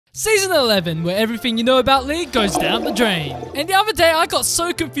Season 11, where everything you know about League goes down the drain. And the other day, I got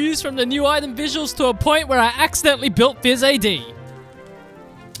so confused from the new item visuals to a point where I accidentally built Fizz AD.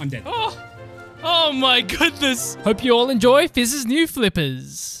 I'm dead. Oh my goodness. Hope you all enjoy Fizz's new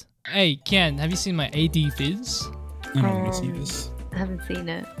flippers. Hey, Ken, have you seen my AD Fizz? I don't want to see this. I haven't seen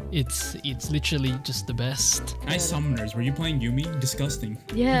it. It's literally just the best. Nice summoners. Were you playing Yumi? Disgusting.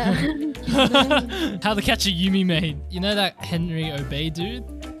 Yeah. How to catch a Yumi main. You know that Henry Obey dude?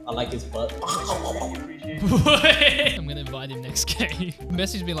 I like his butt. I'm gonna invite him next game. He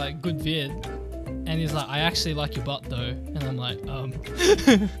messaged me like, good vid. And he's like, I actually like your butt though. And I'm like,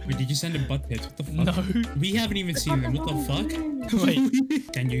 Wait, did you send him butt pics? What the fuck? No. We haven't even seen them. What the fuck?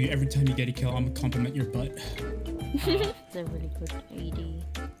 Wait. Can you, every time you get a kill, I'm gonna compliment your butt. It's a really good AD.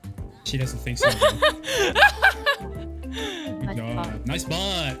 She doesn't think so. Nice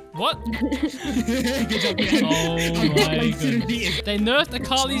butt. What? Good job, man. Oh my goodness. They nerfed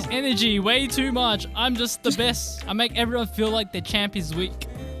Akali's energy way too much. I'm just the best. I make everyone feel like their champ is weak.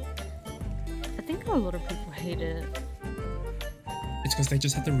 I think a lot of people hate it. It's because they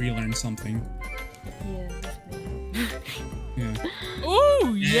just had to relearn something. Yeah, that's me. Yeah.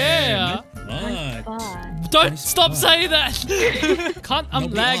 Ooh, yeah. Nice butt. Don't Nice stop butt. saying that. Can't I'm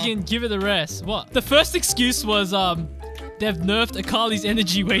lagging, give it a rest. What? The first excuse was they've nerfed Akali's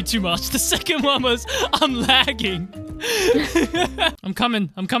energy way too much. The second one was I'm lagging. I'm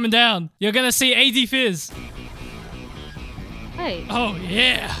coming down. You're gonna see AD Fizz. Hey. Oh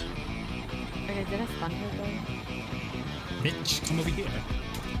yeah. Okay, did I stun her though? Bitch, come over here.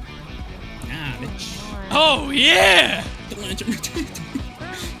 Nah, bitch. Oh yeah. The lantern.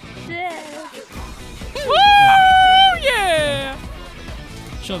 Woo yeah.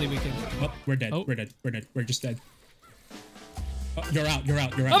 Surely we can. Oh, we're dead. Oh. We're dead. We're dead. We're just dead. Oh, you're out. You're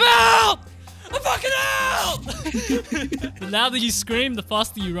out. You're I'm out. out! I'm fucking out! The louder you scream, the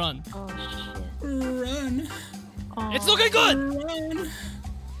faster you run. Oh shit. Run. Oh. It's looking good! Run.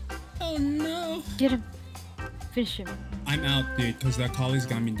 Oh no. Get him. Finish him. I'm out, dude, because that collie's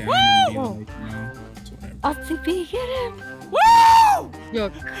got me down. Woo! And like, no, it's whatever. RTP, get him. Woo! You're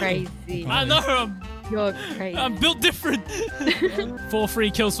crazy. I know, You're crazy. I'm built different. 4 free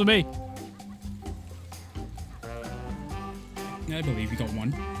kills for me. Yeah, I believe you got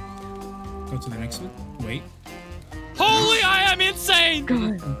one. Go to the next one. Wait. Holy, I am insane!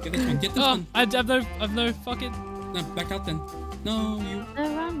 God. Get this one. Get this Oh, one. I've no fucking... No, back out then. No, you.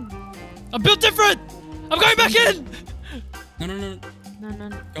 No, run. I'm built different! I'm going back in! No, no, no. No.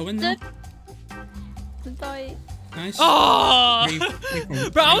 Go in there. Don't die. Nice. Oh! Wait,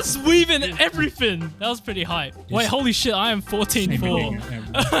 Bro, I was weaving everything. That was pretty hype. Wait, holy shit, I am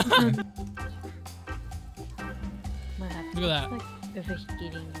 14-4. Look at that. Like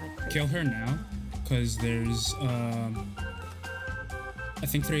overheating like crazy. Kill her now, because there's I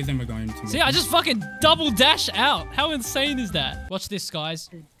think 3 of them are going to. See, I just fucking double dash out. How insane is that? Watch this, guys.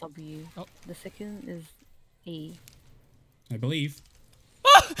 Is W. Oh. The second is E. I believe.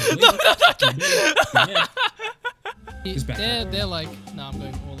 No. Yeah. He's back. They're like, no, I'm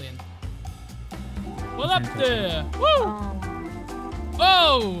going all in. What up there? Woo! Oh.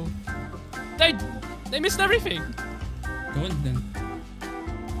 Oh! They missed everything. Go in then.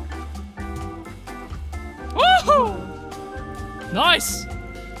 Woohoo! Nice!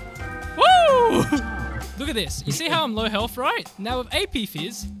 Woo! Look at this. You see how I'm low health, right? Now with AP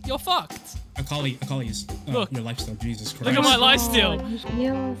Fizz, you're fucked. Akali's. Look. Your lifestyle. Jesus Christ. Look at my lifesteal.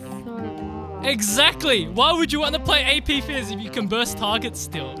 You're so... Exactly. Why would you want to play AP Fizz if you can burst targets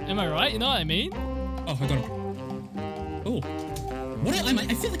still? Am I right? You know what I mean? Oh, I got him. Oh. What?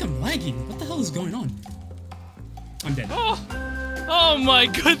 I feel like I'm lagging. What the hell is going on? I'm dead. Oh my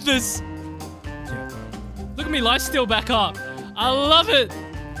goodness. Yeah. Look at me lifesteal back up. I love it.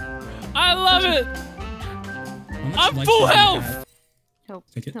 I love it. How much I'm lifesteal full do you health. have? Help.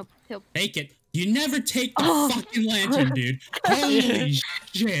 Take it. Help. Take it. You never take the fucking lantern, dude. Holy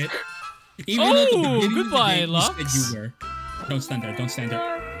shit. Even at the beginning of the goodbye, game, Lux. you said you were. Don't stand there. Don't stand there.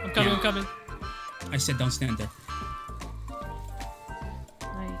 I'm coming, I'm coming. I said don't stand there.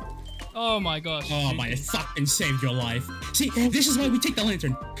 Oh my gosh. Oh my, it fucking saved your life. See, this is why we take the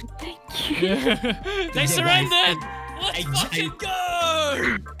lantern. Thank you. They surrendered. Let's fucking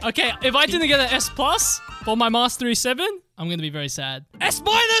go. Okay, if I didn't get an S+ for my Mastery 7, I'm gonna be very sad. S-?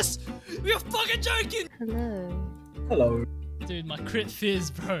 You're fucking joking. Hello. Hello. Dude, my crit Fizz,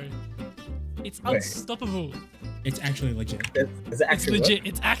 bro. It's unstoppable. It's actually legit. Is it It's actually legit.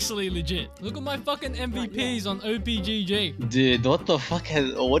 It's actually legit. Look at my fucking MVPs on OPGG. Dude, what the fuck?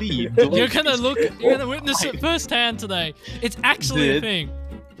 What are you doing? You're gonna witness it firsthand today. It's actually a Dude. thing.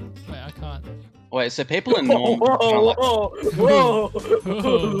 Wait, I can't. Wait, so people in norm. Whoa, whoa,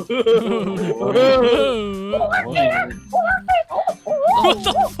 What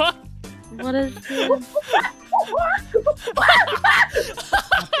the fuck? What is this?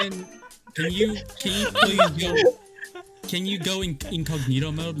 Can you go in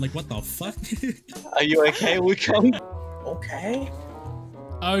incognito mode? Like, what the fuck? Are you okay, Wukong? Okay.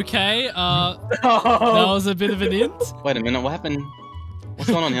 Okay, that was a bit of an int. Wait a minute, what happened? What's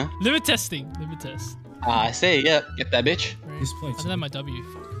going on here? Limit testing, limit test. Ah, I see, yeah, get that bitch. This I place. don't have my W.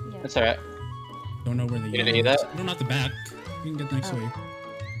 That's alright. Don't know where the You didn't hear that? No, not the back. You can get next way.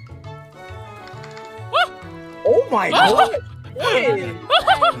 Oh my god! Wait.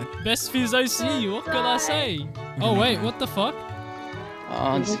 Best Fizz OC, what can I say? Oh wait, what the fuck?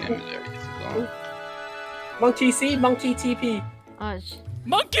 Oh, this game is very difficult. Monkey C, monkey TP. Oh, sh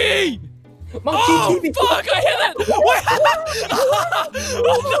Monkey! Monkey Oh TP. fuck, I hit it!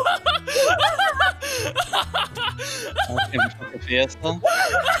 Okay, fucking Fiesta.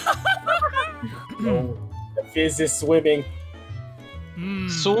 Oh, the Fizz is swimming. Hmm.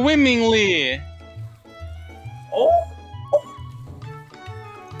 Swimmingly! Oh!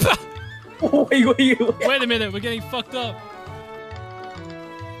 Wait. Wait a minute, we're getting fucked up.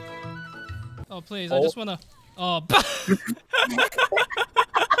 Oh please, I just wanna. Oh.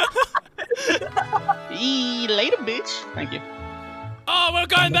 Later, bitch. Thank you. Oh, we're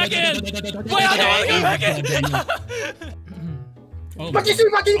going back in. Wait, I don't wanna go back in. Oh, Monkey C,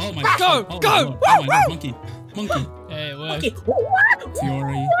 monkey. oh my Go, god. go. Oh my god, monkey. Monkey. Hey, it worked. Monkey.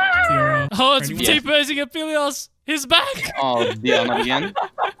 Theory. Theora. Oh, it's Anyone? T-posing Aphelios. He's back. Oh, yeah, not again.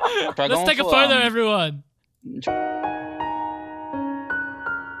 Try Let's going take a for, photo, everyone.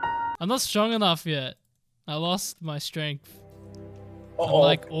 I'm not strong enough yet. I lost my strength. I'm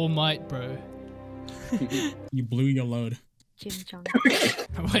like All Might, bro. You blew your load. Jim Jong.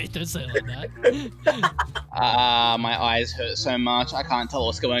 Wait, don't say it like that. My eyes hurt so much, I can't tell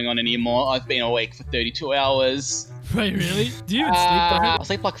what's going on anymore. I've been awake for 32 hours. Wait, really? Do you even sleep, I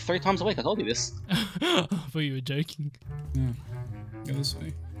sleep like 3 times a week, I told you this. bro? I thought you were joking. Yeah. Go this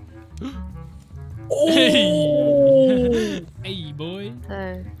way. Hey, hey, boy.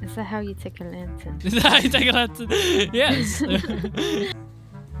 So, is that how you take a lantern? Is that how you take a lantern? Yes.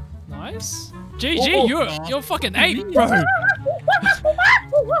 Nice. GG, you're fucking 8, bro.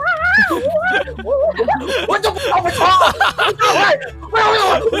 What the fuck?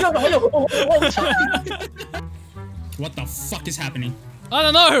 What the fuck is happening? I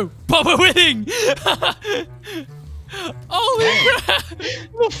don't know, but we're winning. Holy crap.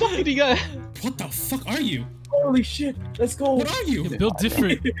 Where the fuck did he go? What the fuck are you? Holy shit! Let's go. What are you? You're built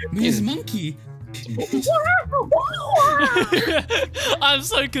different. He's monkey. I'm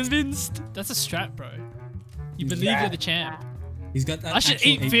so convinced. That's a strat, bro. You believe you're the champ. He's got that. I should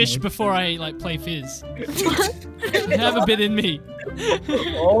actual eat ape fish mode. before I like play Fizz. Have a bit in me.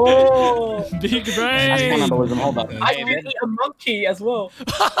 Oh! Big That's brain. cannibalism, hold up. I Hey, can eat a monkey as well.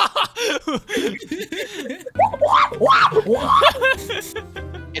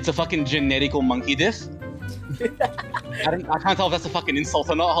 It's a fucking genetical monkey diff. I can't tell if that's a fucking insult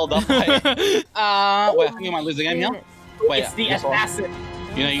or not. Hold up. Wait, wait, I think you might lose the game here. Wait, It's the guess what? assassin.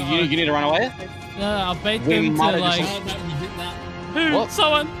 You know, you need to run away. No, I'll bait We them to might have like. just- Oh, that, you did that. Who? What?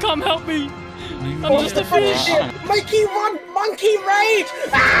 Someone, come help me. I'm I'm just a fish. Monkey run! Monkey rage!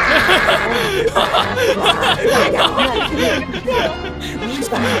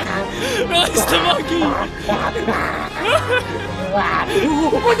 Release the monkey.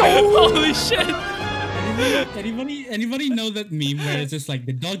 Holy shit. Anybody know that meme where it's just like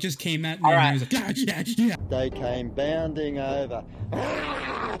the dog just came at me All and right. he was like, yeah. They came bounding over.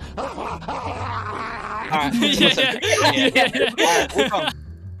 Alright, Yeah. Alright, welcome.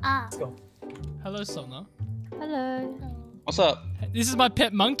 Ah. Hello, Sona. Hello. What's up? This is my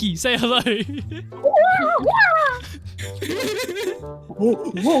pet monkey. Say hello.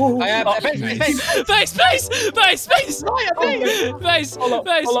 I have face. Face.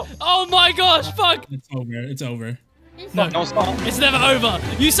 Oh my gosh, fuck. It's over. It's over. No, No, stop. it's never over.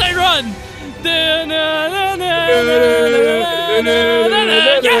 You say run.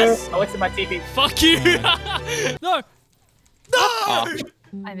 Yes. I went to my TV. Fuck you. No. Oh.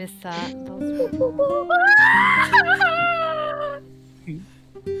 I missed that.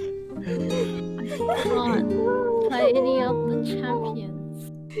 I can't play any of the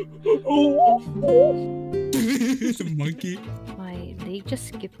champions. It's a monkey. My league just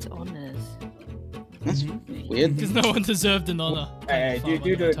skipped honors. That's weird. Because no one deserved an honor. Hey,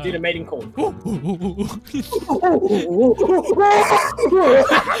 do the mating call.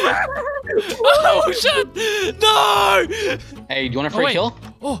 Oh shit! No! Hey, do you want a Oh, free wait. kill?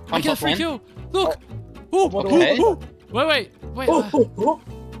 Oh, I On get a top free lane? kill. Look! Ooh, Okay. ooh, ooh. Wait.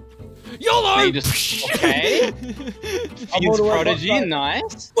 YOLO! You just okay. Fizz prodigy,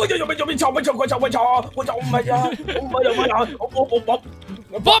 nice.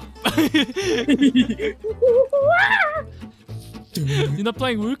 Bop! You're not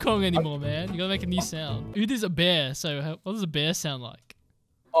playing Wukong anymore, man. You gotta make a new sound. Ood is a bear, so what does a bear sound like?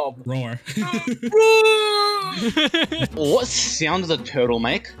 Oh, Roar. What sound does a turtle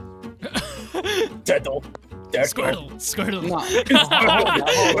make? turtle. Squirtle. No.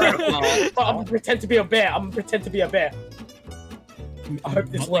 I'm gonna pretend to be a bear. I hope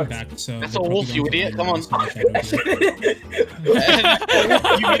this Not like works. back, so That's they're a wolf, probably you gonna idiot. get Come on.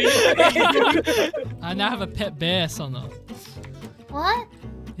 You idiot. I now have a pet bear, Sona. What?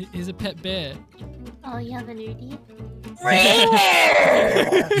 He's a pet bear. Oh, you have an Udi?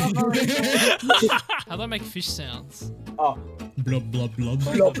 How do I make fish sounds? Oh. Blub, blub, blub.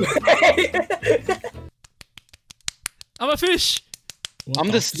 Blop. I'm a fish!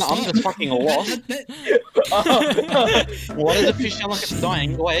 I'm just fucking lost. What does a fish sound like it's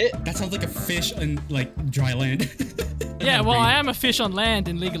dying? Wait. That sounds like a fish in like dry land. Yeah, well, I am a fish on land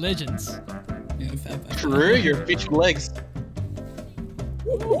in League of Legends. Yeah, True, you're a fish with legs.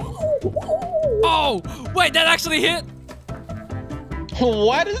 Oh! Wait, that actually hit!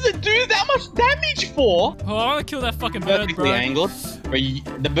 Why does it do that much damage for? Oh, I wanna kill that fucking bird, Perfectly bro. angled. But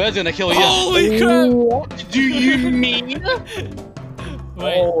the bird's gonna kill you. Holy crap! What do you mean?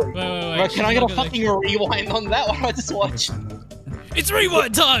 Wait. Bro, can I get a fucking rewind on that? Why don't I just watch? It's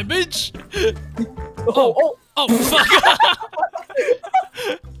rewind time, bitch! Oh. Oh, fuck!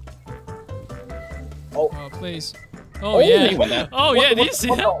 Oh. Oh, please. Oh, yeah. Oh, yeah, do you see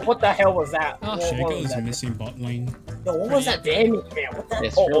that? What the hell was that? Oh, What was Shaco's that? missing bot lane. Yo, what was that damage, man? What the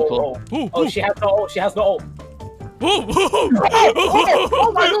It's oh, real oh, cool. oh. Ooh, Oh, ooh. she has no ult. She has no ult. Ooh, ooh,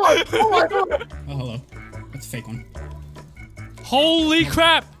 Oh my god! Oh my god! Oh, hello. That's a fake one. Holy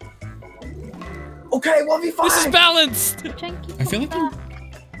crap! Okay, 1v5. This is balanced! Janky, I feel like you.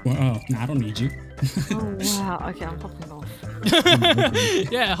 Well, oh, nah, I don't need you. Oh, wow. Okay, I'm popping off.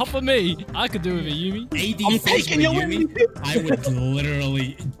 Yeah, hop on me. I could do it with a Yumi. AD I'm face taking with your Yumi, I would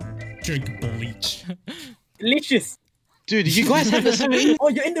literally drink bleach. Delicious. Dude, you guys have the same. Oh,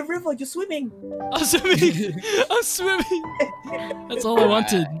 you're in the river. You're swimming. I'm swimming! I'm swimming! That's all I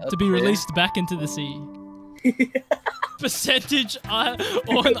wanted, to be released back into the sea. Percentage or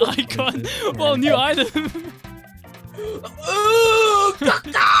an icon or a new item.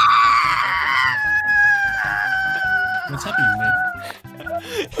 What's happening,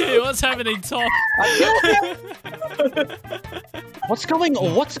 mid? Hey, what's happening, top? What's going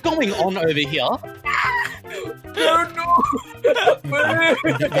on over here?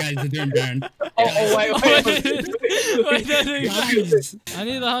 Guys, they're doing burn. Oh, wait. Wait, Guys. I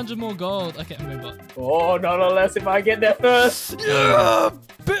need 100 more gold. Okay, I'm going back. Oh, not unless if I get there first. No.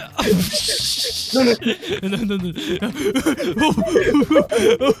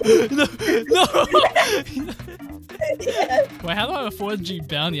 Wait, how do I afford G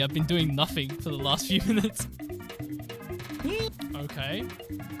bounty? I've been doing nothing for the last few minutes. Okay.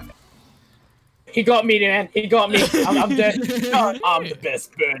 He got me, man. He got me. I'm dead. I'm the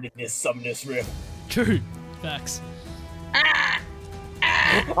best bird in this summoner's rift. True. Facts.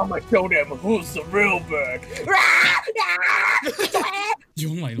 I'm gonna show them who's the real bird.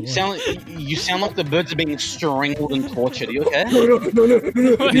 Oh my lord. You sound like the birds are being strangled and tortured. Are you okay? No.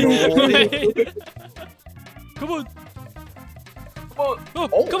 Wait. Come on.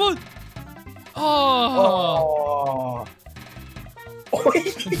 Oh, come on. Oh.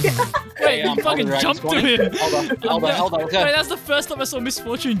 Wait, you fucking jumped to him. Hold on. Wait, that's the first time I saw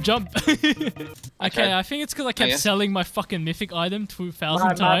Misfortune jump. Okay, I think it's because I kept selling my fucking mythic item 2,000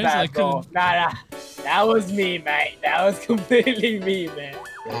 My times. bad, I bro. couldn't. Nah. That was me, mate. That was completely me, man.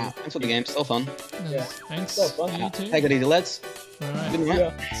 Thanks for the game. Still fun. Yeah. Thanks. So fun. You too. Take it easy, lads. Alright. Good night.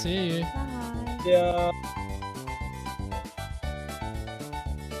 Yeah. See you. Bye. Yeah.